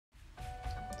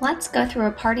Let's go through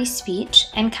a party speech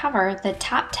and cover the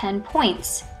top 10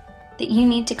 points that you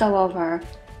need to go over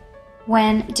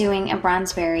when doing a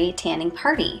BronzedBerry tanning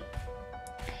party.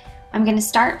 I'm going to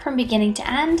start from beginning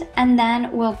to end, and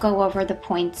then we'll go over the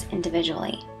points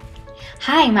individually.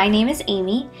 Hi, my name is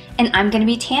Amy, and I'm going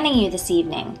to be tanning you this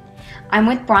evening. I'm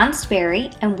with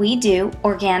BronzedBerry, and we do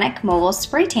organic mobile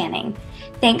spray tanning.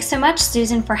 Thanks so much,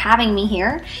 Susan, for having me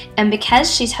here, and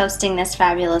because she's hosting this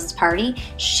fabulous party,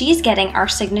 she's getting our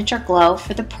signature glow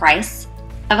for the price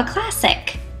of a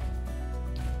classic.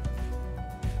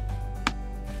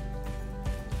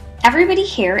 Everybody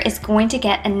here is going to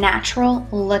get a natural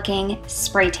looking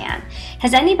spray tan.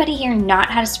 Has anybody here not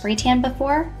had a spray tan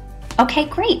before? Okay,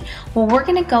 great. Well, we're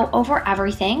going to go over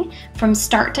everything from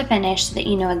start to finish so that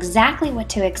you know exactly what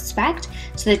to expect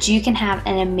so that you can have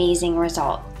an amazing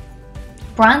result.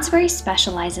 BronzedBerry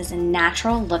specializes in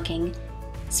natural looking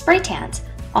spray tans.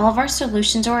 All of our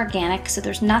solutions are organic, so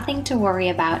there's nothing to worry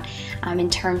about in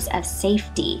terms of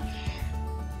safety.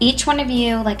 Each one of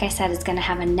you, like I said, is going to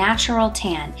have a natural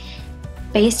tan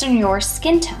based on your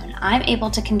skin tone. I'm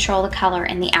able to control the color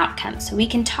and the outcome, so we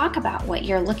can talk about what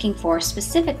you're looking for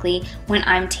specifically when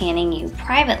I'm tanning you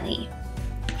privately.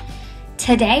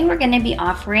 Today we're going to be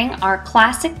offering our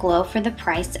classic glow for the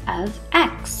price of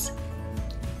X.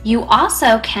 You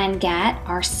also can get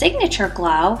our signature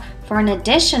glow for an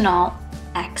additional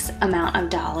X amount of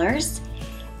dollars,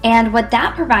 and what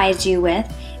that provides you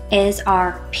with is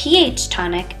our pH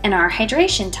tonic and our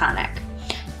hydration tonic.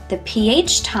 The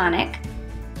pH tonic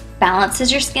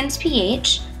balances your skin's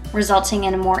pH, resulting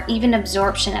in a more even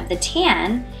absorption of the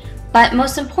tan, but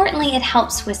most importantly, it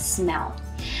helps with smell.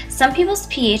 Some people's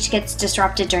pH gets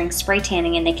disrupted during spray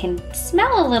tanning and they can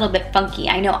smell a little bit funky.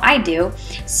 I know I do,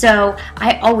 so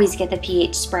I always get the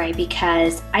pH spray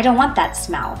because I don't want that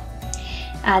smell.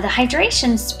 The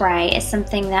hydration spray is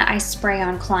something that I spray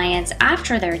on clients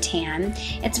after their tan.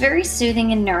 It's very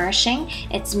soothing and nourishing.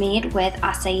 It's made with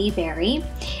acai berry,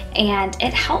 and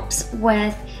it helps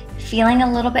with feeling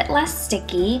a little bit less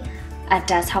sticky. It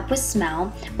does help with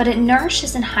smell, but it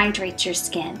nourishes and hydrates your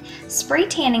skin. Spray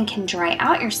tanning can dry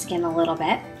out your skin a little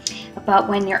bit, but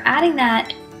when you're adding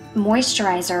that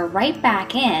moisturizer right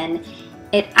back in,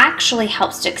 it actually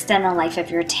helps to extend the life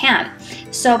of your tan.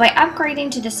 So by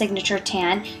upgrading to the signature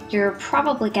tan, you're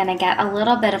probably gonna get a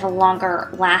little bit of a longer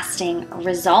lasting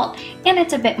result, and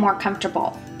it's a bit more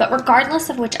comfortable. But regardless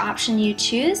of which option you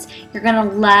choose, you're gonna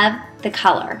love the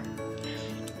color.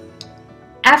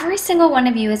 Every single one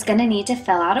of you is going to need to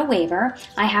fill out a waiver.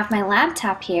 I have my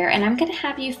laptop here, and I'm going to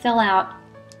have you fill out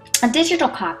a digital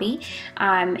copy,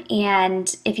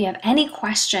 and if you have any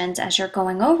questions as you're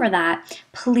going over that,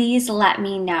 please let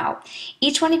me know.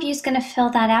 Each one of you is going to fill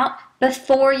that out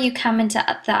before you come into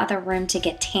the other room to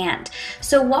get tanned.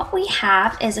 So what we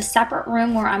have is a separate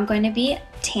room where I'm going to be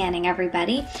tanning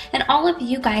everybody, and all of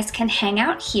you guys can hang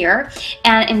out here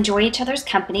and enjoy each other's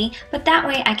company, but that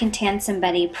way I can tan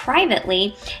somebody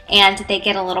privately and they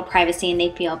get a little privacy and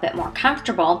they feel a bit more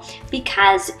comfortable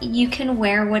because you can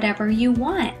wear whatever you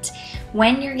want.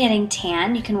 When you're getting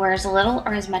tan, you can wear as little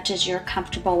or as much as you're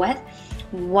comfortable with,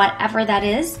 whatever that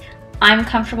is. I'm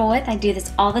comfortable with. I do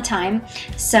this all the time,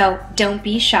 so don't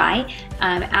be shy.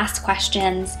 Ask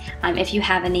questions if you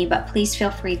have any, but please feel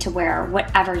free to wear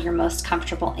whatever you're most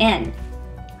comfortable in.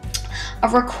 A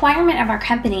requirement of our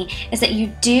company is that you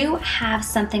do have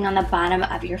something on the bottom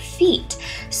of your feet.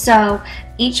 So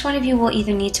each one of you will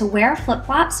either need to wear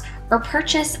flip-flops or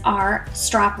purchase our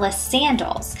strapless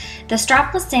sandals. The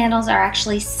strapless sandals are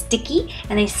actually sticky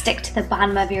and they stick to the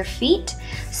bottom of your feet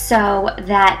so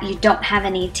that you don't have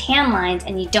any tan lines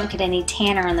and you don't get any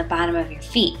tanner on the bottom of your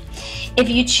feet. If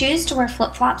you choose to wear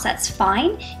flip-flops, that's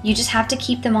fine. You just have to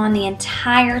keep them on the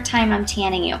entire time I'm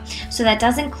tanning you. So that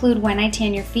does include when I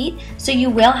tan your feet, so you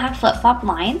will have flip-flop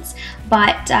lines,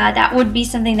 but that would be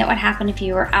something that would happen if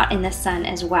you were out in the sun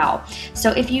as well.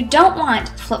 So if you don't want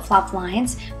flip-flop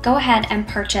lines, go ahead and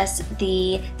purchase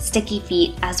the sticky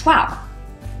feet as well.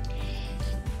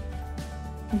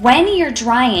 When you're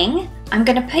drying, I'm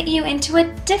going to put you into a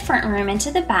different room,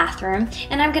 into the bathroom,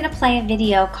 and I'm going to play a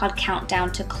video called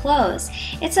Countdown to Close.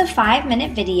 It's a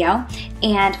 5-minute video,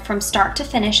 and from start to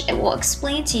finish, it will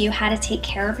explain to you how to take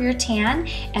care of your tan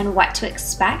and what to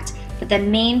expect. But the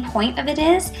main point of it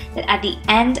is that at the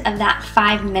end of that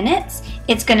 5 minutes,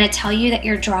 it's going to tell you that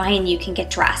you're dry and you can get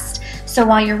dressed. So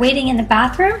while you're waiting in the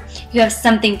bathroom, you have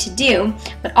something to do,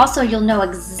 but also you'll know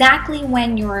exactly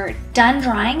when you're done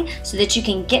drying so that you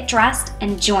can get dressed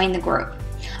and join the group.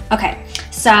 Okay,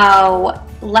 so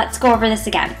let's go over this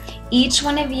again. Each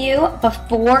one of you,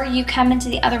 before you come into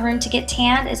the other room to get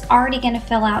tanned, is already going to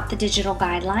fill out the digital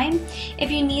guideline.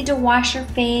 If you need to wash your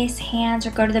face, hands,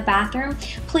 or go to the bathroom,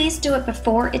 please do it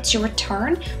before it's your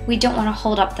turn. We don't want to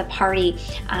hold up the party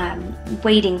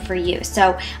waiting for you.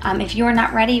 So if you're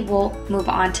not ready, we'll move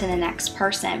on to the next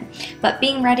person. But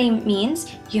being ready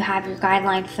means you have your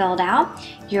guideline filled out,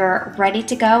 you're ready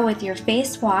to go with your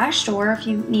face washed, or if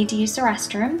you need to use the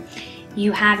restroom,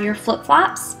 you have your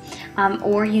flip-flops,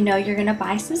 or you know you're going to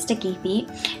buy some sticky feet,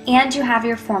 and you have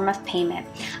your form of payment.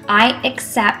 I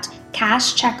accept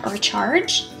cash, check, or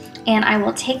charge, and I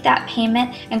will take that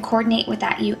payment and coordinate with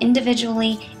you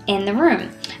individually in the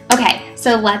room. Okay,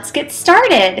 so let's get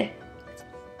started.